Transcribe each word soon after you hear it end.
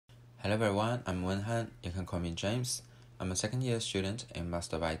Hello everyone, I'm Wenhan. You can call me James. I'm a second-year student in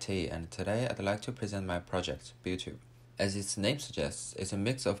Master of IT, and today I'd like to present my project, BiuTube. As its name suggests, it's a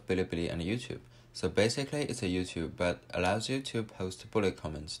mix of Bilibili and YouTube. So basically, it's a YouTube but allows you to post bullet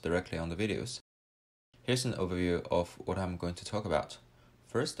comments directly on the videos. Here's an overview of what I'm going to talk about.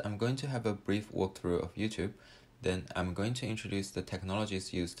 First, I'm going to have a brief walkthrough of YouTube. Then I'm going to introduce the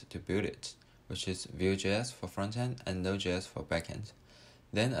technologies used to build it, which is Vue.js for frontend and Node.js for backend.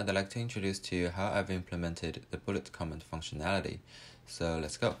 Then I'd like to introduce to you how I've implemented the bullet comment functionality. So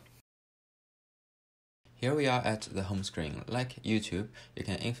let's go. Here we are at the home screen. Like YouTube, you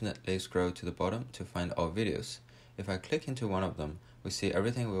can infinitely scroll to the bottom to find all videos. If I click into one of them, we see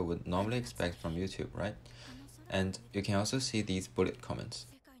everything we would normally expect from YouTube, right? And you can also see these bullet comments.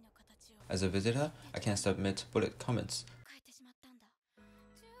 As a visitor, I can submit bullet comments.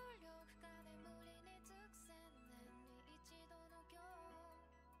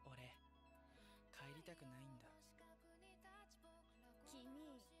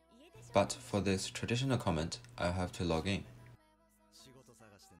 But for this traditional comment, I'll have to log in.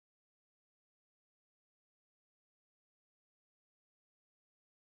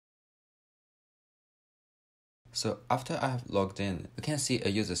 So after I have logged in, we can see a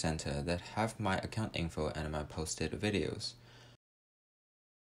user center that have my account info and my posted videos.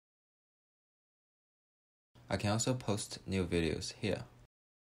 I can also post new videos here.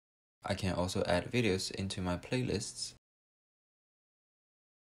 I can also add videos into my playlists.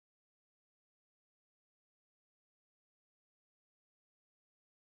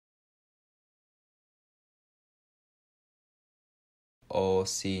 Or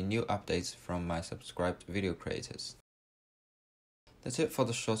see new updates from my subscribed video creators. That's it for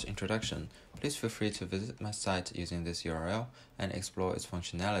the short introduction. Please feel free to visit my site using this URL and explore its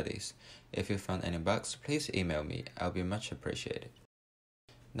functionalities. If you found any bugs, please email me. I'll be much appreciated.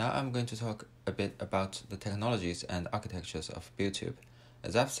 Now I'm going to talk a bit about the technologies and architectures of BiuTube.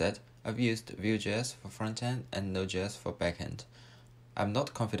 As I've said, I've used Vue.js for frontend and Node.js for backend. I'm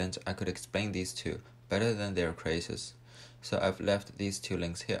not confident I could explain these two better than their creators, so I've left these two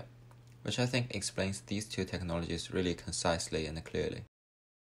links here, which I think explains these two technologies really concisely and clearly.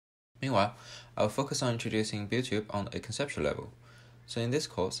 Meanwhile, I'll focus on introducing BiuTube on a conceptual level. So in this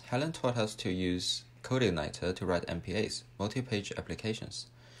course, Helen taught us to use CodeIgniter to write MPAs, multi-page applications.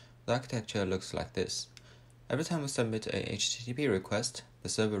 The architecture looks like this. Every time we submit a HTTP request, the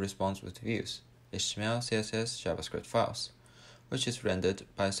server responds with views, HTML, CSS, JavaScript files, which is rendered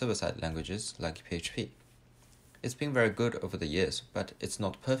by server-side languages like PHP. It's been very good over the years, but it's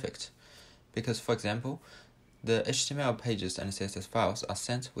not perfect. Because, for example, the HTML pages and CSS files are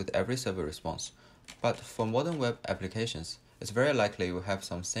sent with every server response. But for modern web applications, it's very likely we have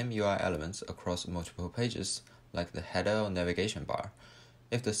some same UI elements across multiple pages, like the header or navigation bar.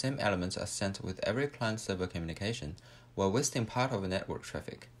 If the same elements are sent with every client-server communication, we're wasting part of the network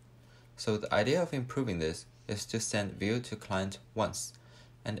traffic. So the idea of improving this is to send Vue to client once,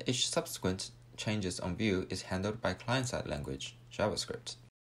 and each subsequent changes on Vue is handled by client-side language, JavaScript.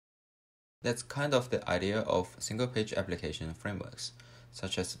 That's kind of the idea of single-page application frameworks,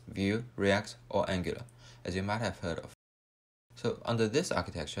 such as Vue, React, or Angular, as you might have heard of. So under this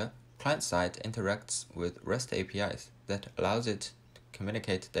architecture, client-side interacts with REST APIs that allows it to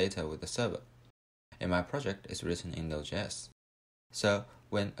communicate data with the server. In my project, it's written in Node.js. So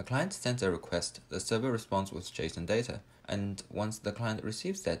when a client sends a request, the server responds with JSON data, and once the client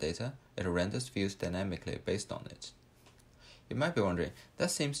receives that data, it renders views dynamically based on it. You might be wondering,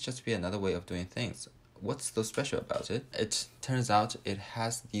 that seems just to be another way of doing things. What's so special about it? It turns out it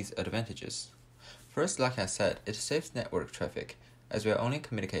has these advantages. First, like I said, it saves network traffic, as we are only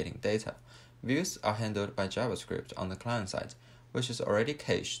communicating data. Views are handled by JavaScript on the client side, which is already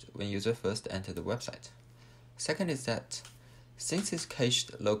cached when users first enter the website. Second is that, since it's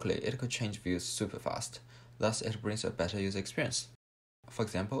cached locally, it could change views super fast. Thus, it brings a better user experience. For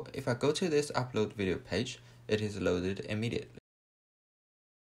example, if I go to this upload video page, it is loaded immediately.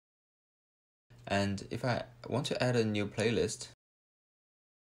 And if I want to add a new playlist,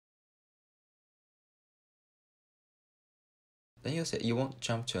 then you'll see you won't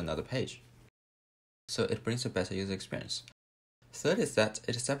jump to another page. So it brings a better user experience. Third is that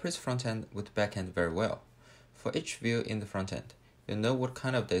it separates frontend with backend very well. For each view in the frontend, you know what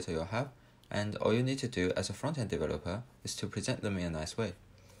kind of data you'll have, and all you need to do as a front-end developer is to present them in a nice way.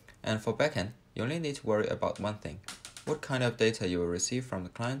 And for backend, you only need to worry about one thing: what kind of data you will receive from the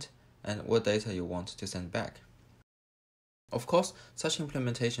client and what data you want to send back. Of course, such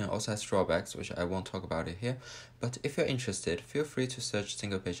implementation also has drawbacks, which I won't talk about it here, but if you're interested, feel free to search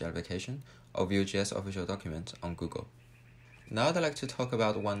single-page application or Vue.js official document on Google. Now I'd like to talk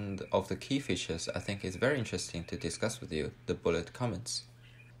about one of the key features I think is very interesting to discuss with you, the bullet comments.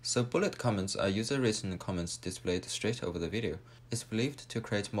 So bullet comments are user-written comments displayed straight over the video. It's believed to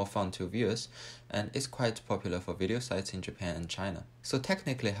create more fun to viewers and is quite popular for video sites in Japan and China. So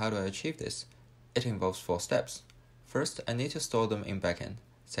technically, how do I achieve this? It involves 4 steps. First, I need to store them in backend.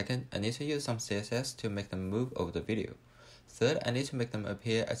 Second, I need to use some CSS to make them move over the video. Third, I need to make them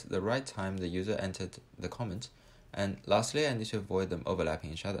appear at the right time the user entered the comment. And lastly, I need to avoid them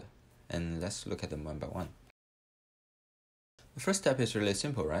overlapping each other. And let's look at them one by one. The first step is really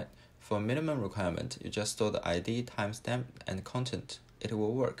simple, right? For a minimum requirement, you just store the ID, timestamp, and content. It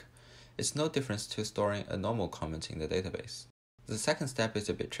will work. It's no difference to storing a normal comment in the database. The second step is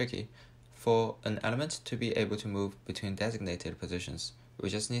a bit tricky. For an element to be able to move between designated positions, we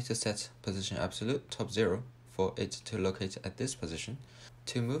just need to set position absolute top 0 for it to locate at this position.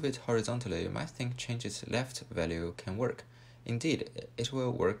 To move it horizontally, you might think change its left value can work. Indeed, it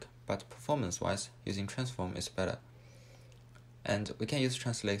will work, but performance-wise, using transform is better. And we can use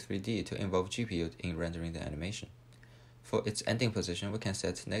Translate 3D to involve GPU in rendering the animation. For its ending position, we can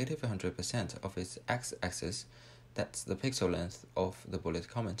set negative 100% of its x-axis, that's the pixel length of the bullet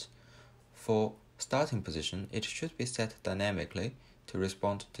comment. For starting position, it should be set dynamically to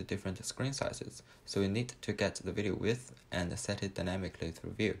respond to different screen sizes, so we need to get the video width and set it dynamically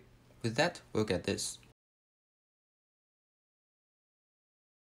through view. With that, we'll get this.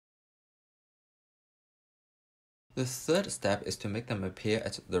 The third step is to make them appear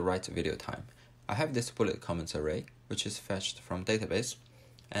at the right video time. I have this bullet comments array, which is fetched from database,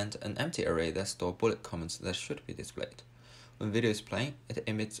 and an empty array that stores bullet comments that should be displayed. When video is playing, it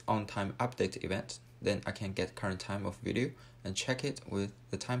emits on-time update event. Then I can get current time of video and check it with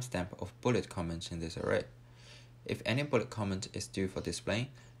the timestamp of bullet comments in this array. If any bullet comment is due for displaying,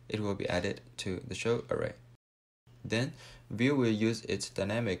 it will be added to the show array. Then, View will use its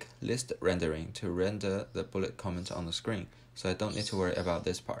dynamic list rendering to render the bullet comments on the screen, so I don't need to worry about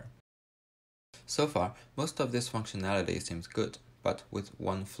this part. So far, most of this functionality seems good, but with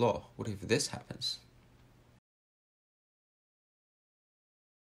one flaw. What if this happens?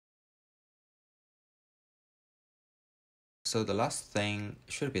 So the last thing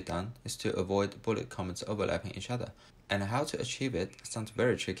should be done is to avoid bullet comments overlapping each other. And how to achieve it sounds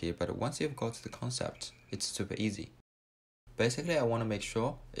very tricky, but once you've got the concept, it's super easy. Basically, I want to make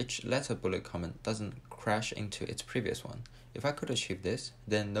sure each letter bullet comment doesn't crash into its previous one. If I could achieve this,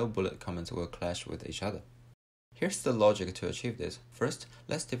 then no bullet comments will clash with each other. Here's the logic to achieve this. First,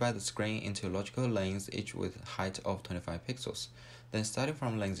 let's divide the screen into logical lanes, each with height of 25 pixels. Then starting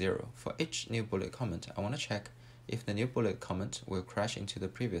from lane 0, for each new bullet comment, I want to check if the new bullet comment will crash into the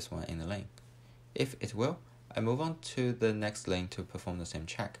previous one in the lane. If it will, I move on to the next lane to perform the same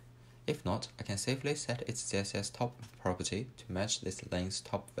check. If not, I can safely set its CSS top property to match this lane's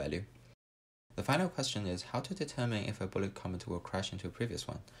top value. The final question is how to determine if a bullet comment will crash into a previous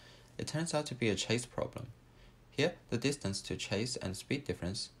one. It turns out to be a chase problem. Here, the distance to chase and speed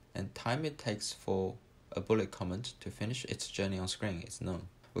difference and time it takes for a bullet comment to finish its journey on screen is known.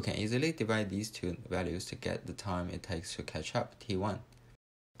 We can easily divide these two values to get the time it takes to catch up, T1.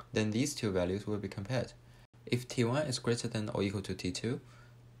 Then these two values will be compared. If T1 is greater than or equal to T2,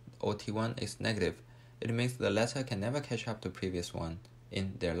 or T1 is negative, it means the latter can never catch up to the previous one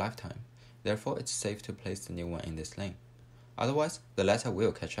in their lifetime. Therefore, it's safe to place the new one in this lane. Otherwise, the latter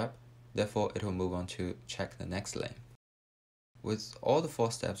will catch up, therefore it will move on to check the next lane. With all the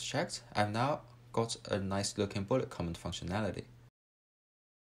 4 steps checked, I've now got a nice looking bullet comment functionality.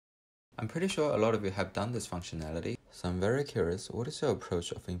 I'm pretty sure a lot of you have done this functionality, so I'm very curious, what is your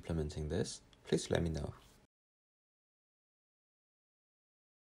approach of implementing this? Please let me know.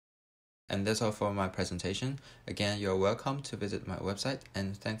 And that's all for my presentation. Again, you're welcome to visit my website,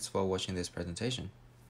 and thanks for watching this presentation.